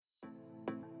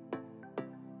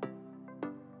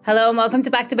Hello and welcome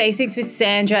to Back to Basics with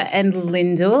Sandra and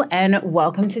Lyndall, and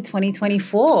welcome to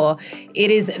 2024. It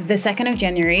is the 2nd of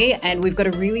January and we've got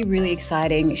a really, really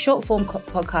exciting short form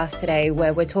podcast today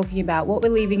where we're talking about what we're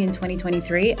leaving in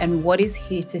 2023 and what is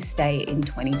here to stay in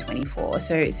 2024.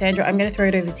 So Sandra, I'm going to throw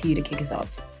it over to you to kick us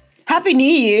off. Happy New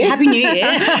Year. Happy New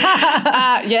Year.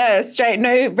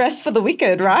 No rest for the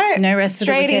wicked, right? No rest for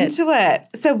the wicked. Straight into it.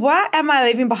 So what am I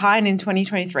leaving behind in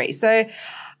 2023? So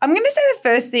I'm going to say the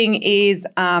first thing is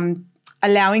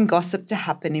allowing gossip to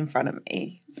happen in front of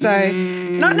me. So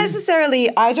I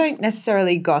don't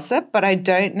necessarily gossip, but I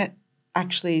don't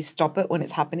actually stop it when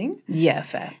it's happening. Yeah,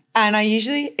 fair. And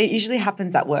it usually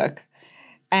happens at work.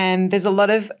 And there's a lot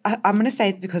of, I'm going to say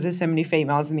it's because there's so many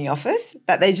females in the office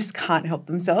that they just can't help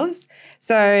themselves.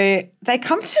 So they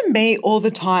come to me all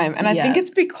the time. And I think it's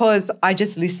because I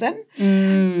just listen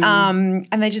and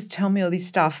they just tell me all this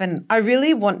stuff. And I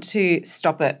really want to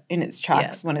stop it in its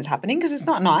tracks when it's happening because it's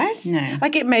not nice. No.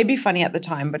 Like it may be funny at the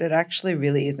time, but it actually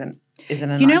really isn't a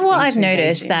nice You know what thing I've to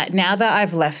noticed engage in. that now that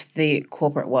I've left the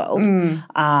corporate world and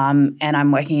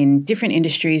I'm working in different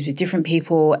industries with different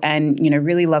people and, you know,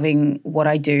 really loving what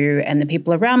I do and the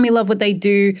people around me love what they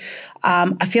do,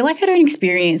 I feel like I don't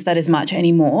experience that as much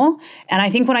anymore. And I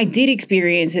think when I did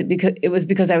experience it,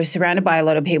 because I was surrounded by a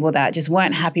lot of people that just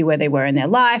weren't happy where they were in their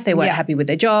life, they weren't happy with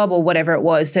their job or whatever it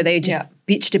was. So they just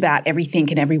bitched about everything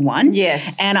and everyone.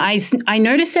 Yes. And I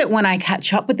notice it when I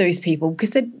catch up with those people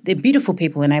because they're beautiful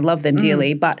people and I love them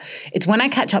dearly. But it's when I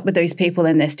catch up with those people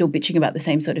and they're still bitching about the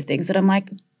same sort of things that I'm like,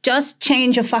 just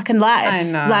change your fucking life. I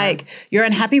know. Like, you're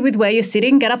unhappy with where you're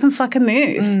sitting, get up and fucking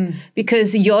move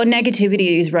because your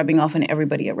negativity is rubbing off on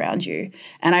everybody around you.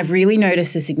 And I've really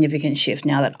noticed a significant shift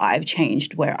now that I've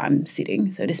changed where I'm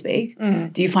sitting, so to speak.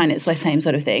 Do you find it's the same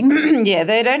sort of thing? Yeah,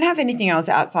 they don't have anything else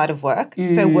outside of work.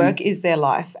 So work is their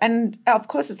life. And of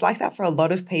course, it's like that for a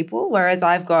lot of people, whereas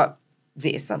I've got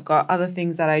other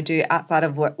things that I do outside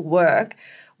of work.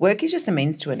 Work is just a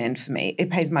means to an end for me. It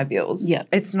pays my bills. Yeah.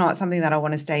 It's not something that I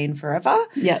want to stay in forever.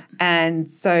 Yeah.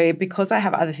 And so because I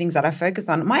have other things that I focus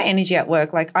on, my energy at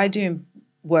work, like I do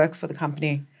work for the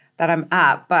company that I'm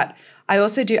at, but I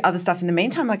also do other stuff in the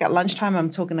meantime. Like at lunchtime,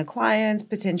 I'm talking to clients,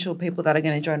 potential people that are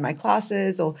going to join my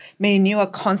classes, or me and you are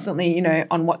constantly, you know,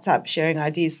 on WhatsApp sharing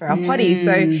ideas for our potty.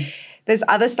 So there's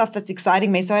other stuff that's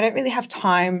exciting me. So I don't really have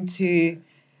time to...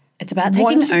 It's about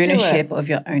taking ownership of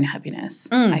your own happiness.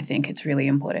 I think it's really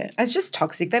important. It's just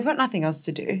toxic. They've got nothing else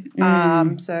to do.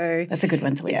 So that's a good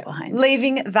one to leave behind.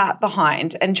 Leaving that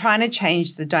behind and trying to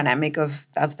change the dynamic of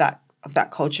that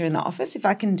culture in the office. If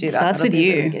I can do that, starts with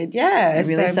you. Really good. Yeah, it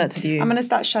really starts with you. I'm going to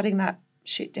start shutting that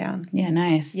shit down. Yeah,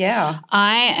 nice. Yeah,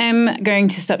 I am going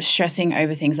to stop stressing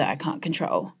over things that I can't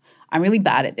control. I'm really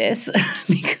bad at this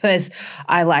because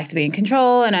I like to be in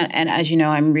control, and as you know,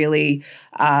 I'm really.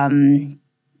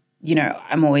 You know,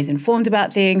 I'm always informed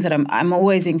about things and I'm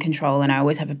always in control and I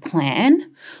always have a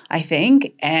plan, I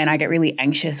think, and I get really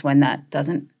anxious when that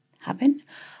doesn't happen.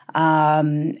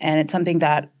 And it's something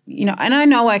that, you know, and I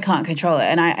know I can't control it.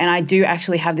 And I do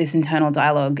actually have this internal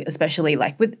dialogue, especially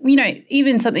like with, you know,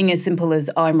 even something as simple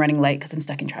as, oh, I'm running late because I'm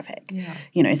stuck in traffic. Yeah.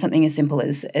 You know, something as simple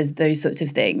as those sorts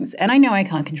of things. And I know I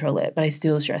can't control it, but I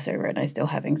still stress over it and I still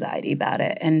have anxiety about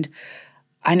it. And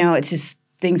I know it's just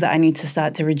things that I need to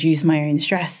start to reduce my own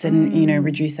stress and, you know,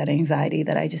 reduce that anxiety,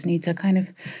 that I just need to kind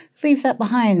of leave that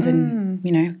behind and,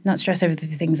 you know, not stress over the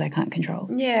things I can't control.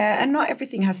 Yeah, and not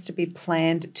everything has to be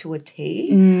planned to a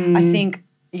T. I think,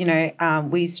 you know,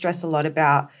 we stress a lot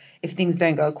about if things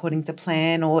don't go according to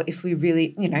plan, or if we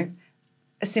really, you know,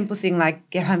 a simple thing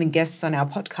like having guests on our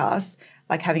podcast,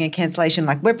 like having a cancellation,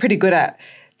 like we're pretty good at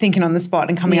thinking on the spot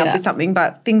and coming up with something,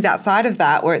 but things outside of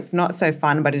that where it's not so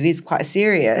fun but it is quite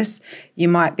serious, you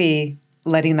might be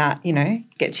letting that, you know,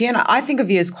 get to you. And I think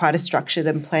of you as quite a structured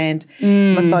and planned,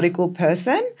 methodical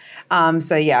person.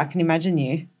 So, yeah, I can imagine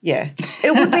you. Yeah.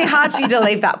 It would be hard for you to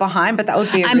leave that behind, but that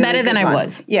would be a I'm really better good than I one.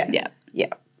 was. Yeah.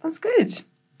 That's good.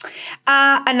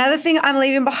 Another thing I'm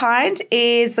leaving behind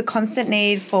is the constant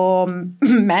need for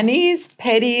manis,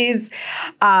 pedis,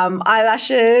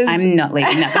 eyelashes. I'm not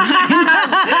leaving that behind.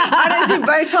 I don't do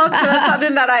Botox, so that's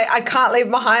something that I can't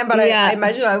leave behind, but I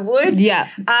imagine I would. Yeah.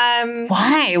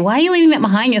 Why? Why are you leaving that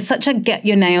behind? You're such a get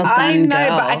your nails done I know,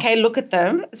 girl. but okay, look at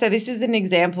them. So this is an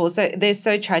example. So they're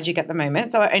so tragic at the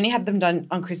moment. So I only had them done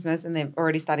on Christmas and they're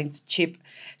already starting to chip.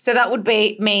 So that would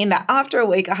mean that after a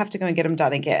week I have to go and get them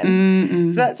done again.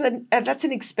 So that's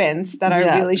an expense that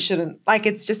I really shouldn't. Like,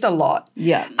 it's just a lot.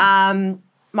 Yeah.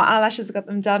 My eyelashes, got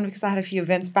them done because I had a few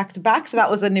events back to back. So that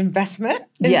was an investment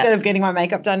instead of getting my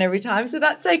makeup done every time. So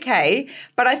that's okay.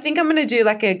 But I think I'm going to do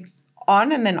like a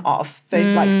on and then off. So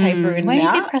like taper in Why and do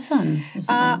you do out. press-ons or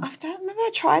something? I don't remember.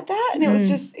 I tried that and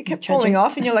it kept falling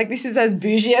off, and you're like, this is as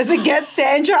bougie as it gets,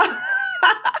 Sandra.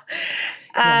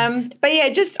 Yes. But yeah,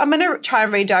 I'm going to try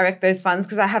and redirect those funds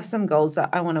because I have some goals that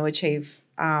I want to achieve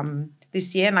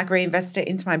this year and like reinvest it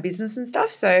into my business and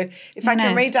stuff. So if I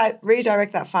can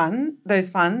redirect those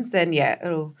funds, then yeah,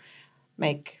 it'll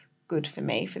make good for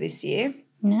me for this year.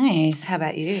 Nice. How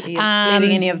about you? Are you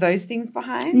leaving any of those things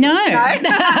behind? No.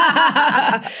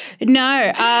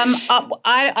 No.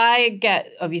 I get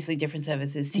obviously different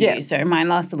services to you, so mine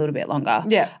last a little bit longer.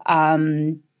 Yeah.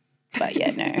 But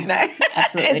yeah, no. No.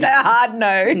 Absolutely It's not. a hard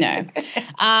no. No.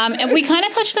 And we kind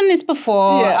of touched on this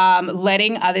before,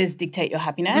 letting others dictate your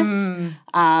happiness.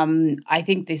 I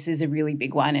think this is a really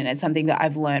big one, and it's something that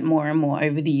I've learned more and more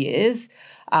over the years,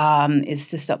 is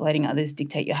to stop letting others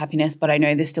dictate your happiness. But I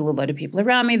know there's still a lot of people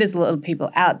around me. There's a lot of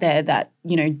people out there that,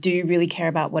 do really care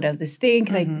about what others think.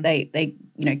 They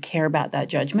care about that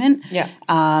judgment. Yeah.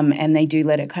 And they do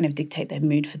let it kind of dictate their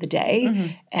mood for the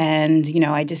day. And,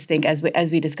 I just think as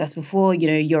we discussed before,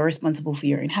 you're responsible for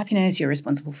your own happiness, you're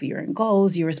responsible for your own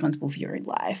goals, you're responsible for your own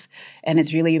life. And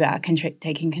it's really about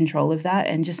taking control of that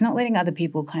and just not letting other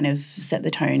people kind of set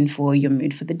the tone for your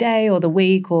mood for the day or the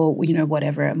week or,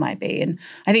 whatever it might be. And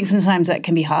I think sometimes that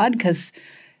can be hard because,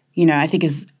 I think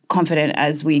as confident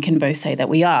as we can both say that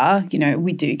we are,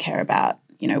 we do care about,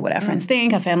 what our friends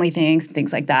think, our family thinks, and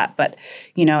things like that. But,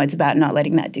 it's about not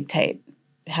letting that dictate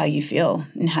how you feel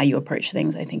and how you approach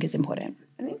things, I think is important.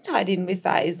 I think tied in with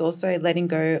that is also letting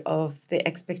go of the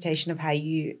expectation of how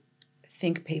you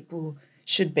think people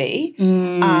should be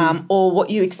or what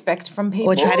you expect from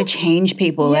people. Or try to change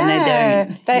people and they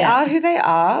don't. They are who they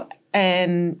are.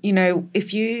 And,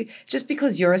 just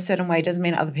because you're a certain way doesn't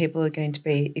mean other people are going to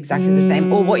be exactly the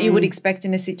same or what you would expect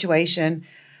in a situation,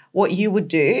 what you would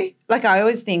do. Like I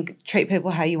always think treat people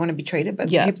how you want to be treated, but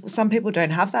some people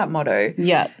don't have that motto.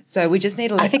 Yeah. So we just need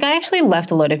to I think I actually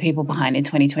left a lot of people behind in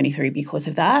 2023 because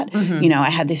of that. I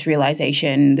had this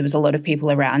realization. There was a lot of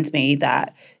people around me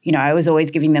that, I was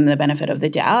always giving them the benefit of the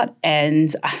doubt.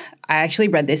 And I actually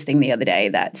read this thing the other day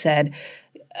that said,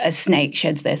 a snake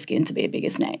sheds their skin to be a bigger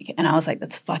snake. And I was like,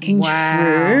 that's fucking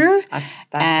true. That's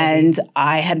and heavy.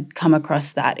 I had come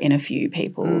across that in a few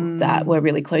people that were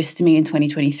really close to me in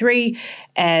 2023.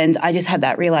 And I just had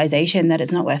that realization that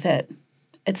it's not worth it.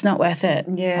 It's not worth it.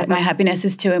 Yeah, my happiness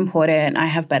is too important. I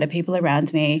have better people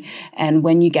around me. And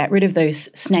when you get rid of those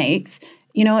snakes,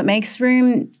 it makes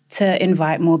room to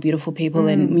invite more beautiful people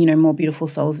and, more beautiful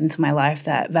souls into my life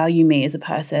that value me as a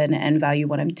person and value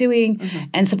what I'm doing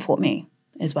and support me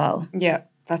as well. Yeah,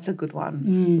 that's a good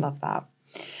one. Love that.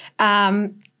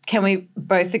 Can we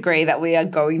both agree that we are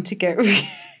going to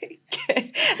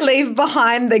leave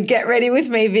behind the get ready with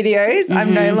me videos?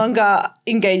 I'm no longer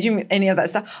engaging with any of that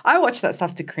stuff. I watch that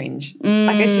stuff to cringe.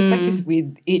 Like it's just like this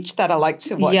weird itch that I like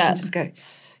to watch and just go,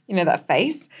 that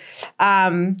face.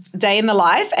 Day in the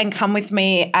life and come with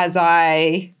me as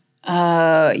I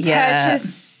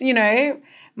purchase,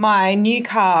 my new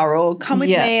car or come with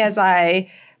me as I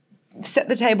set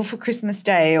the table for Christmas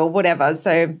Day or whatever.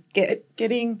 So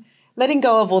letting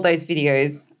go of all those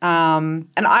videos. And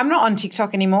I'm not on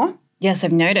TikTok anymore. Yes,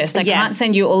 I've noticed. I can't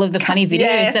send you all of the funny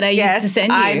videos that I used to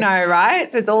send you. I know,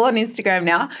 right? So it's all on Instagram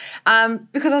now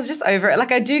because I was just over it.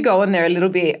 Like I do go on there a little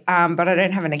bit, but I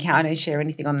don't have an account and share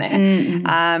anything on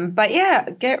there. But yeah,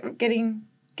 getting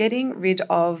rid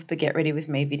of the Get Ready With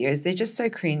Me videos. They're just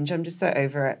so cringe. I'm just so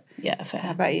over it. Yeah, fair.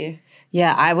 How about you?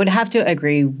 Yeah, I would have to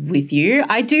agree with you.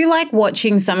 I do like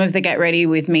watching some of the Get Ready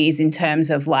With Me's in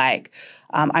terms of like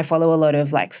I follow a lot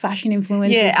of like fashion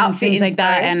influencers and things like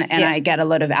that and I get a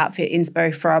lot of outfit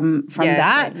inspo from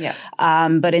that.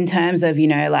 But in terms of,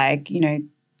 get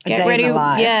ready.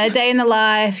 Yeah, a day in the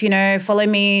life, follow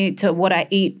me to what I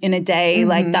eat in a day,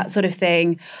 like that sort of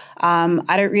thing.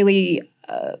 I don't really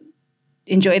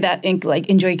enjoy that,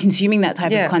 enjoy consuming that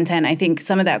type of content. I think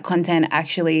some of that content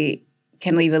actually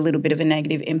can leave a little bit of a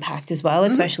negative impact as well,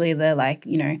 especially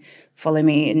the follow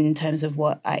me in terms of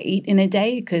what I eat in a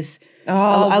day because a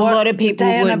lot of people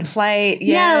day would on a plate.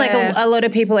 A lot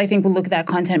of people I think will look at that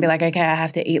content and be like, okay, I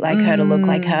have to eat like her to look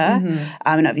like her.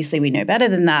 And obviously we know better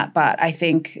than that, but I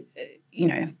think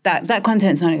that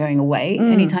content's not going away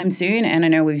anytime soon. And I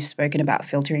know we've spoken about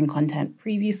filtering content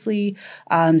previously.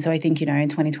 So I think, in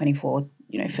 2024,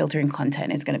 filtering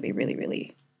content is going to be really,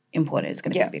 really important. It's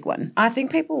going to be a big one. I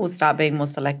think people will start being more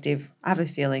selective. I have a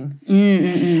feeling.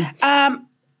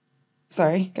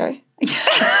 Sorry, go.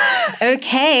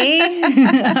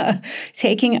 Okay.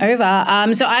 Taking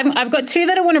over. So I've got two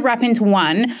that I want to wrap into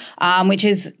one, which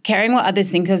is caring what others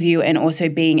think of you and also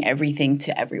being everything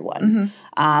to everyone.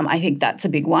 I think that's a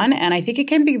big one. And I think it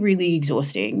can be really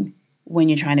exhausting when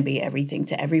you're trying to be everything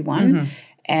to everyone.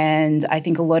 And I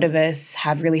think a lot of us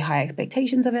have really high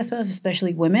expectations of ourselves,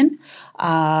 especially women.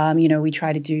 We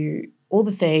try to do all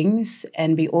the things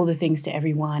and be all the things to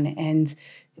everyone and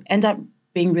end up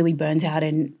being really burnt out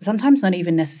and sometimes not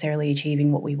even necessarily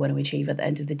achieving what we want to achieve at the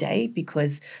end of the day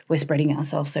because we're spreading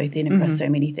ourselves so thin across so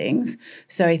many things.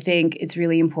 So I think it's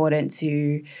really important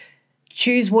to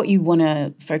choose what you want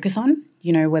to focus on,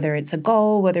 whether it's a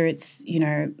goal, whether it's,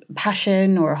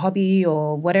 passion or a hobby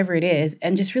or whatever it is,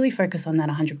 and just really focus on that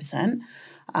 100%.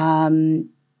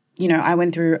 I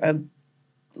went through a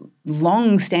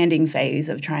long-standing phase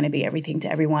of trying to be everything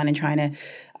to everyone and trying to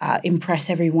impress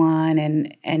everyone,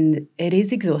 and it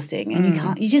is exhausting, and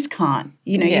you just can't.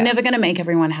 You're never going to make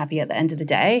everyone happy at the end of the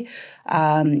day.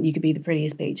 You could be the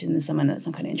prettiest peach, and there's someone that's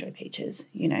not going to enjoy peaches.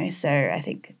 So I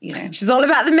think she's all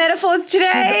about the metaphors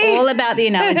today. She's all about the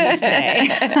analogies today.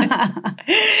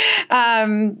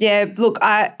 Look,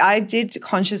 I did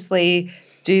consciously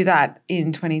do that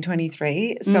in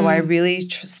 2023. So I really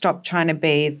stopped trying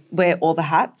to wear all the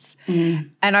hats,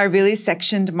 and I really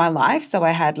sectioned my life. So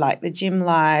I had like the gym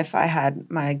life, I had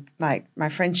my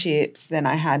friendships, then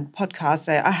I had podcasts.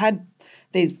 So I had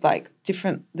these like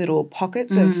different little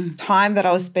pockets of time that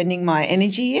I was spending my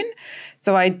energy in.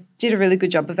 So I did a really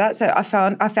good job of that. So I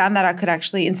found that I could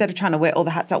actually, instead of trying to wear all the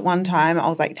hats at one time, I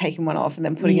was like taking one off and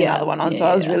then putting another one on. So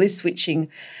I was really switching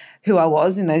who I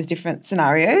was in those different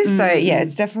scenarios. So,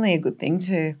 it's definitely a good thing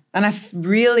too. And I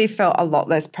really felt a lot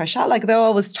less pressure. Like though I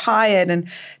was tired and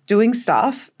doing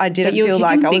stuff, I didn't feel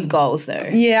like I was – big goals though.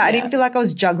 Yeah, I didn't feel like I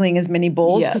was juggling as many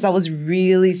balls because I was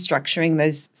really structuring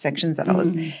those sections that I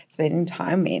was spending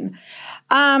time in.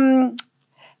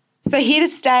 So here to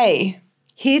stay.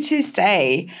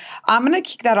 I'm going to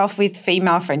kick that off with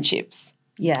female friendships.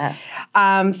 Yeah.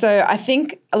 So I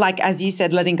think, like, as you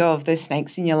said, letting go of those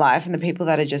snakes in your life and the people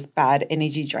that are just bad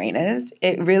energy drainers,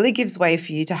 it really gives way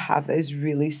for you to have those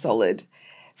really solid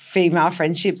female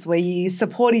friendships where you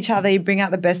support each other, you bring out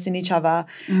the best in each other,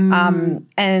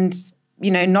 and,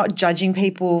 not judging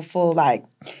people for like,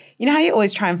 how you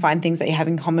always try and find things that you have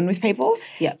in common with people?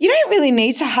 Yeah. You don't really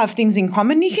need to have things in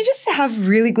common. You can just have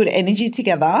really good energy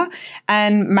together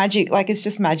and magic. Like it's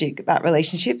just magic, that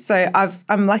relationship. So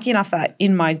I'm lucky enough that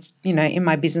in my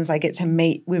business I get to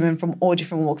meet women from all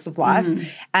different walks of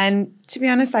life. And to be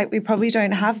honest, like we probably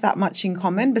don't have that much in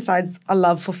common besides a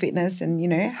love for fitness and,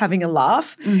 having a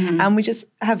laugh. And we just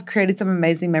have created some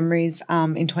amazing memories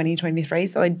in 2023.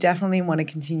 So I definitely want to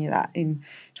continue that in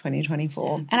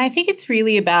 2024. And I think it's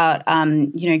really about,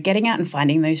 getting out and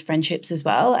finding those friendships as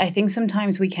well. I think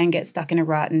sometimes we can get stuck in a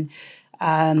rut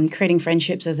and creating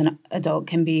friendships as an adult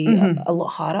can be a lot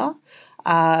harder.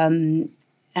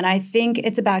 And I think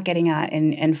it's about getting out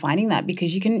and finding that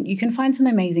because you can find some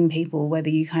amazing people, whether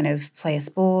you kind of play a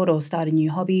sport or start a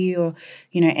new hobby or,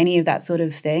 any of that sort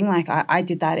of thing. Like I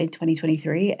did that in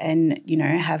 2023 and,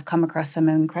 have come across some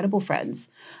incredible friends,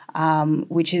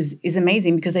 which is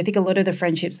amazing because I think a lot of the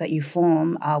friendships that you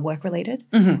form are work-related,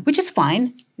 which is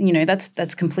fine.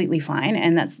 That's completely fine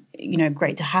and that's,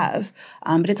 great to have.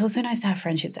 But it's also nice to have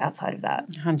friendships outside of that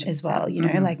 100%. As well,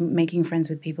 like making friends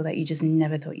with people that you just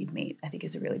never thought you'd meet, I think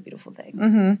is a really beautiful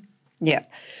thing. Yeah.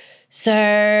 So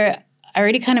I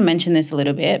already kind of mentioned this a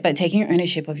little bit, but taking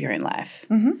ownership of your own life.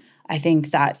 I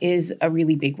think that is a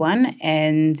really big one.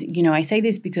 And, I say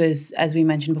this because, as we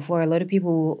mentioned before, a lot of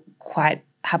people quite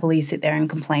happily sit there and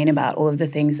complain about all of the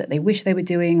things that they wish they were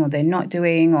doing or they're not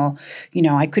doing or,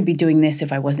 I could be doing this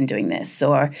if I wasn't doing this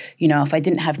or, if I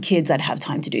didn't have kids, I'd have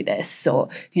time to do this or,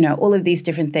 all of these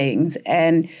different things.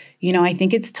 And, I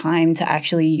think it's time to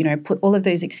actually, put all of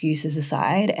those excuses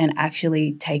aside and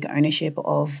actually take ownership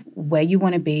of where you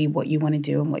want to be, what you want to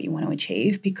do and what you want to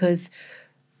achieve because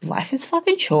life is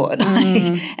fucking short.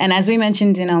 And as we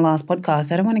mentioned in our last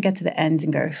podcast, I don't want to get to the end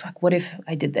and go, fuck, what if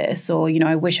I did this? Or,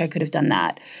 I wish I could have done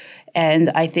that. And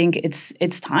I think it's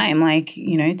time,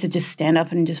 to just stand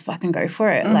up and just fucking go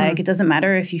for it. Like, it doesn't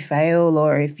matter if you fail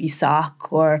or if you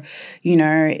suck or,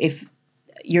 if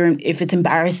it's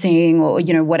embarrassing or,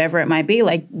 whatever it might be.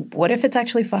 Like, what if it's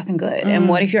actually fucking good? And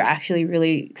what if you're actually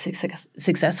really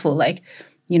successful? Like,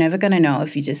 you're never going to know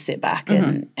if you just sit back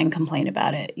and complain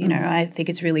about it. I think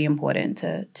it's really important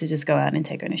to just go out and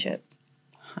take ownership.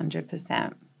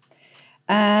 100%.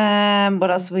 What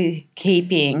else are we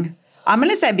keeping? I'm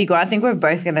going to say a big one. I think we're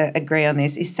both going to agree on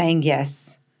this is saying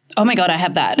yes. Oh, my God, I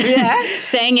have that. Yeah.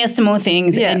 Saying yes to more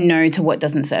things and no to what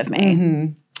doesn't serve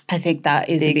me. I think that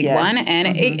is a big yes. one.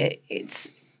 And it's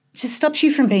just stops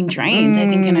you from being drained. I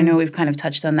think, and I know we've kind of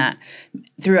touched on that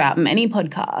throughout many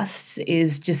podcasts,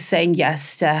 is just saying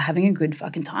yes to having a good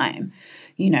fucking time,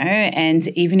 and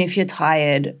even if you're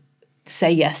tired,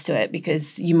 say yes to it,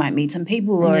 because you might meet some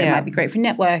people, or it might be great for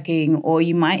networking, or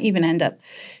you might even end up,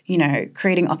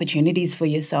 creating opportunities for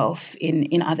yourself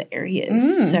in other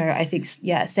areas. So I think,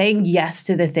 saying yes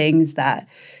to the things that,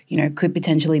 could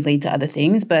potentially lead to other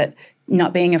things, but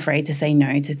not being afraid to say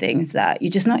no to things that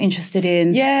you're just not interested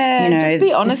in. Yeah, just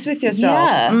be honest with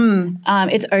yourself. Yeah.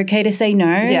 It's okay to say no.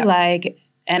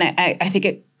 And I think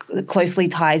it closely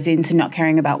ties into not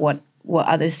caring about what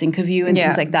others think of you and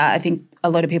things like that. I think a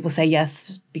lot of people say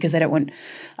yes because they don't want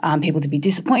people to be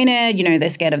disappointed. They're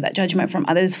scared of that judgment from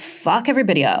others. Fuck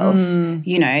everybody else.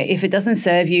 If it doesn't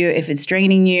serve you, if it's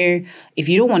draining you, if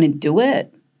you don't want to do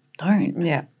it, don't.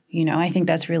 Yeah. I think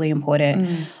that's really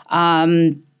important.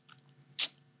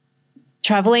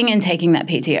 Traveling and taking that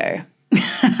PTO.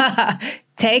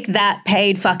 Take that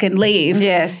paid fucking leave.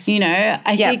 Yes.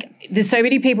 I think there's so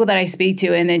many people that I speak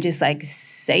to and they're just like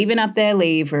saving up their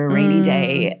leave for a rainy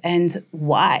day. And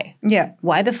why? Yeah.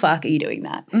 Why the fuck are you doing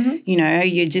that?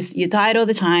 You're tired all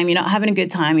the time. You're not having a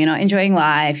good time. You're not enjoying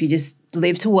life. You just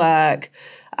live to work.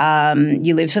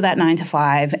 You live for that 9 to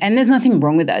 5. And there's nothing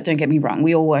wrong with that. Don't get me wrong.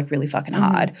 We all work really fucking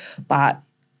hard. But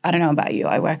I don't know about you.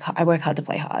 I work hard to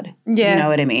play hard. Yeah. You know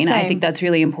what I mean? Same. I think that's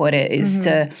really important is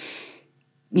to,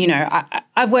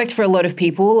 I've worked for a lot of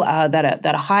people that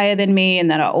are higher than me and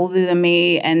that are older than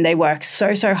me, and they work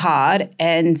so, so hard.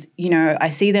 And, I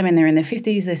see them and they're in their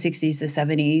 50s, their 60s, their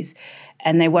 70s,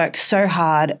 and they work so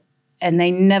hard and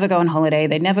they never go on holiday.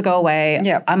 They never go away.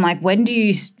 Yep. I'm like, when do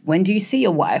you see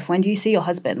your wife? When do you see your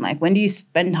husband? Like, when do you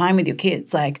spend time with your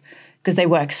kids? Like, because they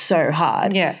work so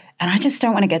hard. Yeah. And I just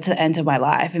don't want to get to the end of my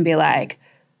life and be like,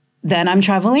 then I'm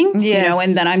traveling, Yes.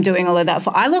 and then I'm doing all of that.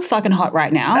 I look fucking hot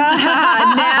right now.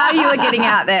 Now you are getting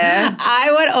out there.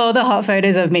 I want all the hot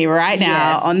photos of me right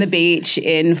now Yes. on the beach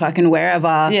in fucking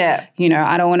wherever. Yeah.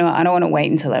 I don't want to wait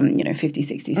until I'm, 50,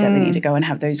 60, 70 to go and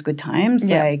have those good times.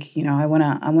 Yeah. Like, I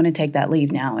want to take that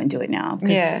leave now and do it now.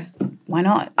 Because why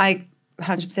not? I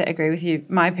 100% agree with you.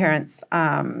 My parents,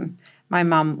 my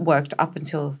mum worked up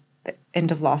until the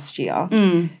end of last year.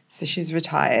 So she's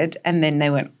retired, and then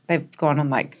they've gone on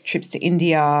like trips to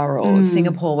India or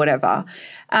Singapore, whatever.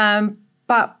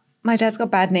 But my dad's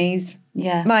got bad knees.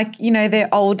 Yeah. Like, they're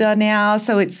older now,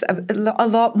 so it's a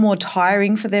lot more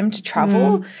tiring for them to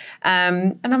travel.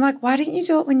 And I'm like, why didn't you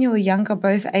do it when you were younger,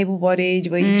 both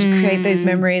able-bodied, where you could create those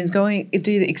memories,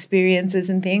 do the experiences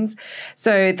and things.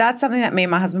 So that's something that me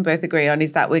and my husband both agree on,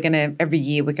 is that every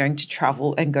year we're going to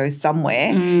travel and go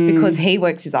somewhere because he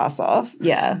works his ass off.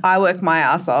 Yeah. I work my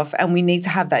ass off, and we need to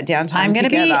have that downtime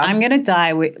together. I'm going to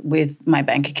die with my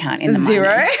bank account in the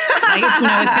Zero.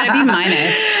 minus. It's going to be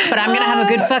minus, but I'm going to have a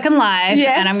good fucking life.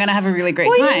 Yes. And I'm going to have a really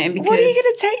great time. Because, what are you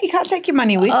going to take? You can't take your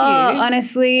money with you.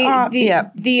 Honestly,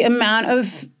 the amount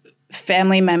of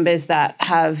family members that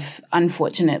have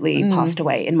unfortunately passed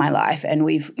away in my life, and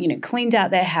we've, cleaned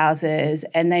out their houses,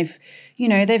 and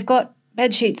they've got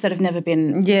bed sheets that have never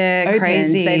been opened.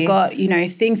 Crazy. They've got,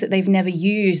 things that they've never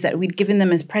used that we'd given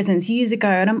them as presents years ago.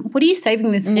 And what are you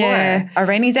saving this for? Yeah, a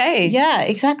rainy day. Yeah,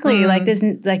 exactly. Like there's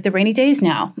like the rainy days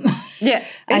now. Yeah,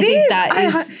 I think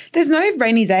that is. There's no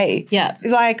rainy day. Yeah.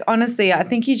 Like, honestly, I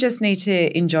think you just need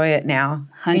to enjoy it now.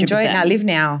 100%. Enjoy it now. Live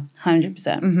now.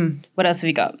 100%. What else have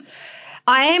you got?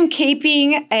 I am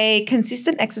keeping a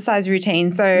consistent exercise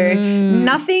routine. So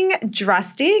nothing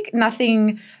drastic,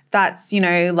 nothing that's,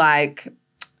 like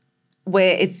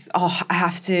where it's, I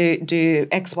have to do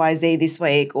X, Y, Z this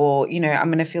week, or, I'm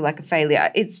going to feel like a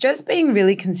failure. It's just being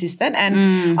really consistent.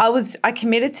 And I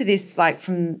committed to this like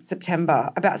from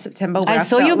about September. Where I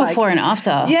saw your before and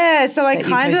after. Yeah. So I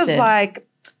kind of posted. like,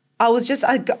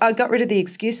 I got rid of the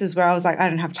excuses where I was like, I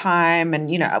don't have time. And,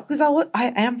 because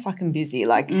I am fucking busy.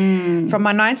 Like from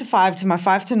my 9 to 5 to my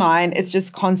 5 to 9, it's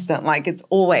just constant. Like it's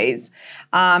always.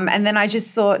 And then I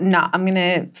just thought, I'm going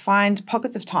to find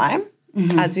pockets of time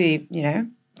as we,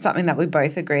 something that we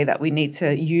both agree that we need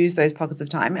to use those pockets of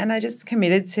time. And I just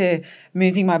committed to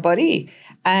moving my body,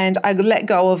 and I let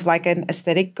go of like an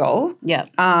aesthetic goal. Yeah.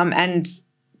 And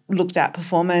looked at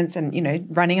performance and,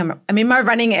 running. I'm in my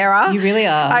running era. You really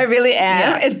are. I really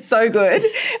am. Yeah. It's so good.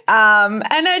 And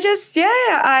I just,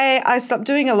 I stopped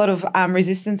doing a lot of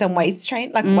resistance and weights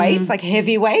weights, like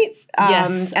heavy weights.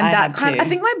 Yes, and I that have too. I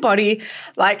think my body,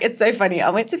 like, it's so funny. I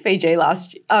went to Fiji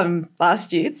last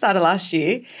year, started last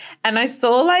year, and I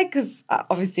saw because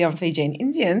obviously I'm Fijian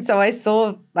Indian, so I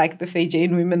saw like the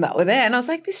Fijian women that were there, and I was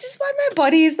like, this is why my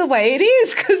body is the way it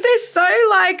is, because they're so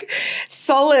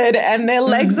solid and their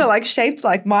legs are like shaped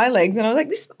like my legs. And I was like,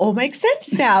 this all makes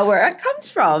sense now where it comes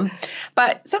from.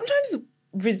 But sometimes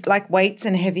like weights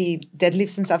and heavy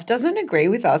deadlifts and stuff doesn't agree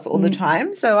with us all the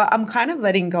time. So I'm kind of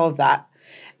letting go of that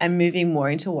and moving more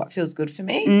into what feels good for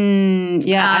me.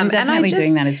 I'm definitely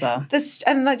doing that as well.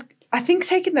 I think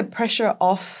taking the pressure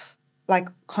off, like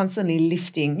constantly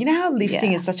lifting. You know how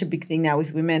lifting is such a big thing now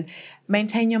with women?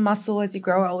 Maintain your muscle as you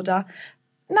grow older.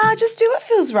 No, just do what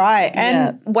feels right.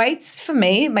 And weights for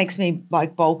me, it makes me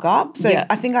like bulk up. So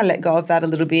I think I let go of that a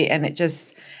little bit, and it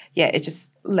just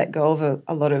let go of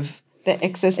a lot of the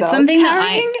excess that I was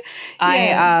carrying.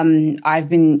 I've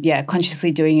been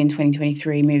consciously doing in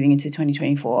 2023, moving into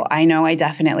 2024. I know I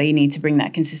definitely need to bring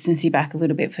that consistency back a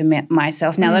little bit for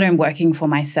myself. Now that I'm working for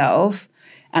myself,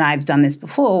 and I've done this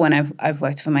before when I've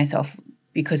worked for myself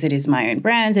because it is my own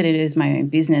brand and it is my own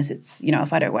business. It's,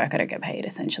 if I don't work, I don't get paid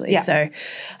essentially. Yeah. So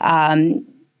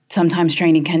sometimes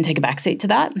training can take a backseat to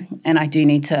that. And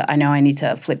I know I need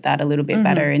to flip that a little bit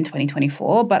better in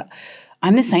 2024. But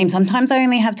I'm the same. Sometimes I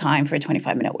only have time for a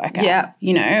 25-minute workout,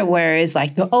 whereas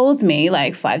like the old me,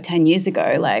 like 5-10 years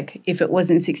ago, like if it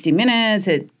wasn't 60 minutes,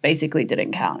 it basically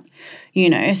didn't count,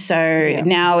 So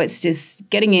now it's just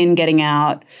getting in, getting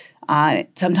out.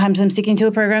 Sometimes I'm sticking to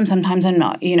a program, sometimes I'm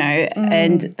not,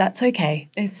 and that's okay.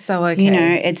 It's so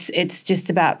okay. It's just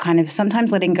about kind of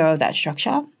sometimes letting go of that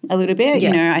structure a little bit.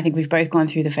 I think we've both gone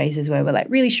through the phases where we're like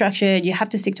really structured. You have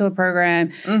to stick to a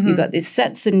program. You've got this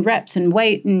sets and reps and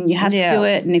weight and you have to do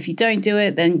it. And if you don't do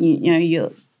it, then,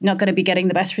 you're not going to be getting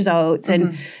the best results.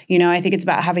 And, I think it's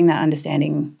about having that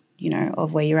understanding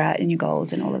of where you're at and your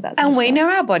goals and all of that stuff. And we know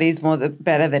our bodies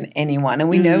better than anyone, and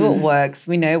we know what works.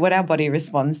 We know what our body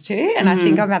responds to. And I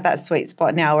think I'm at that sweet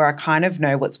spot now where I kind of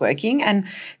know what's working. And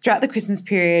throughout the Christmas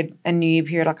period and New Year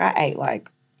period, like I ate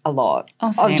like a lot. Oh,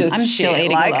 same. I'm still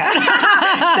eating a lot.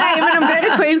 Same, and I'm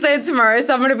going to Queensland tomorrow,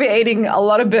 so I'm going to be eating a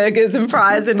lot of burgers and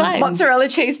fries and mozzarella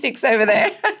cheese sticks over there.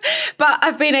 But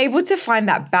I've been able to find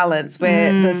that balance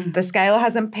where the scale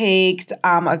hasn't peaked.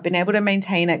 I've been able to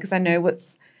maintain it because I know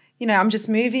what's, I'm just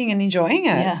moving and enjoying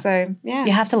it. Yeah. So,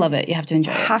 You have to love it. You have to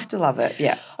enjoy it. Have to love it,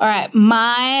 yeah. All right.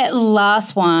 My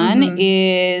last one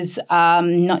is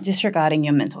not disregarding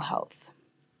your mental health.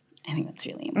 I think that's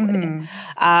really important.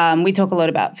 We talk a lot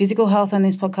about physical health on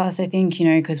this podcast, I think,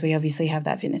 because we obviously have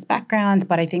that fitness background,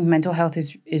 but I think mental health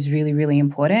is really, really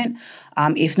important,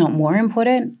 if not more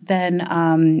important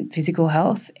than physical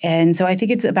health. And so I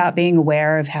think it's about being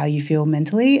aware of how you feel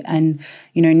mentally and,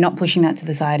 not pushing that to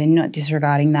the side and not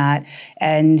disregarding that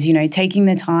and, taking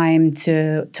the time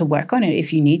to work on it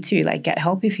if you need to, like get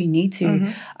help if you need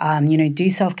to, do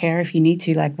self-care if you need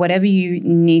to, like whatever you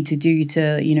need to do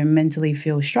to, mentally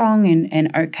feel strong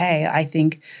and okay. I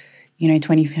think,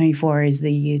 2024 is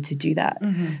the year to do that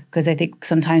because I think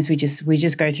sometimes we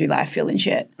just go through life feeling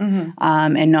shit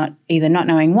and not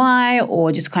knowing why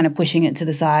or just kind of pushing it to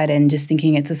the side and just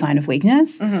thinking it's a sign of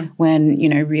weakness when,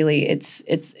 really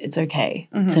it's okay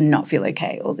to not feel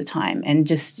okay all the time and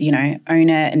just, own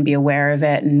it and be aware of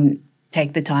it and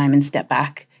take the time and step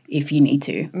back if you need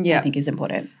to, I think is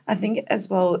important. I think as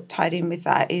well tied in with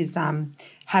that is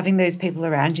having those people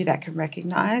around you that can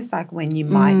recognise like when you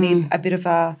might need a bit of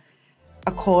a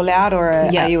call out or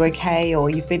are you okay or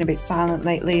you've been a bit silent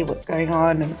lately, what's going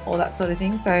on and all that sort of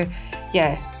thing. So,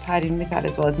 tied in with that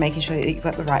as well as making sure that you've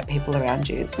got the right people around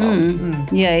you as well.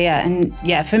 Yeah. And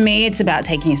for me, it's about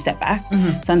taking a step back.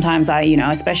 Sometimes I,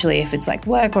 especially if it's like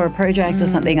work or a project or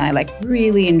something, I like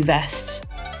really invest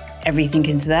everything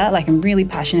into that. Like I'm really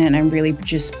passionate and I really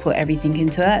just put everything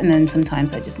into it. And then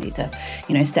sometimes I just need to,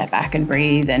 step back and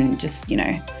breathe and just,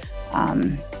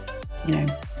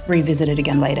 revisit it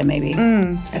again later maybe.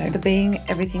 So. It's the being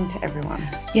everything to everyone.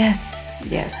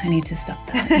 Yes. I need to stop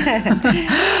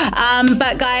that.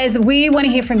 But guys, we want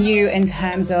to hear from you in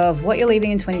terms of what you're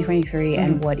leaving in 2023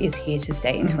 and what is here to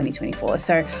stay in 2024.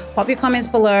 So pop your comments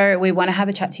below. We want to have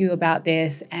a chat to you about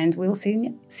this and we'll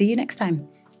see you next time.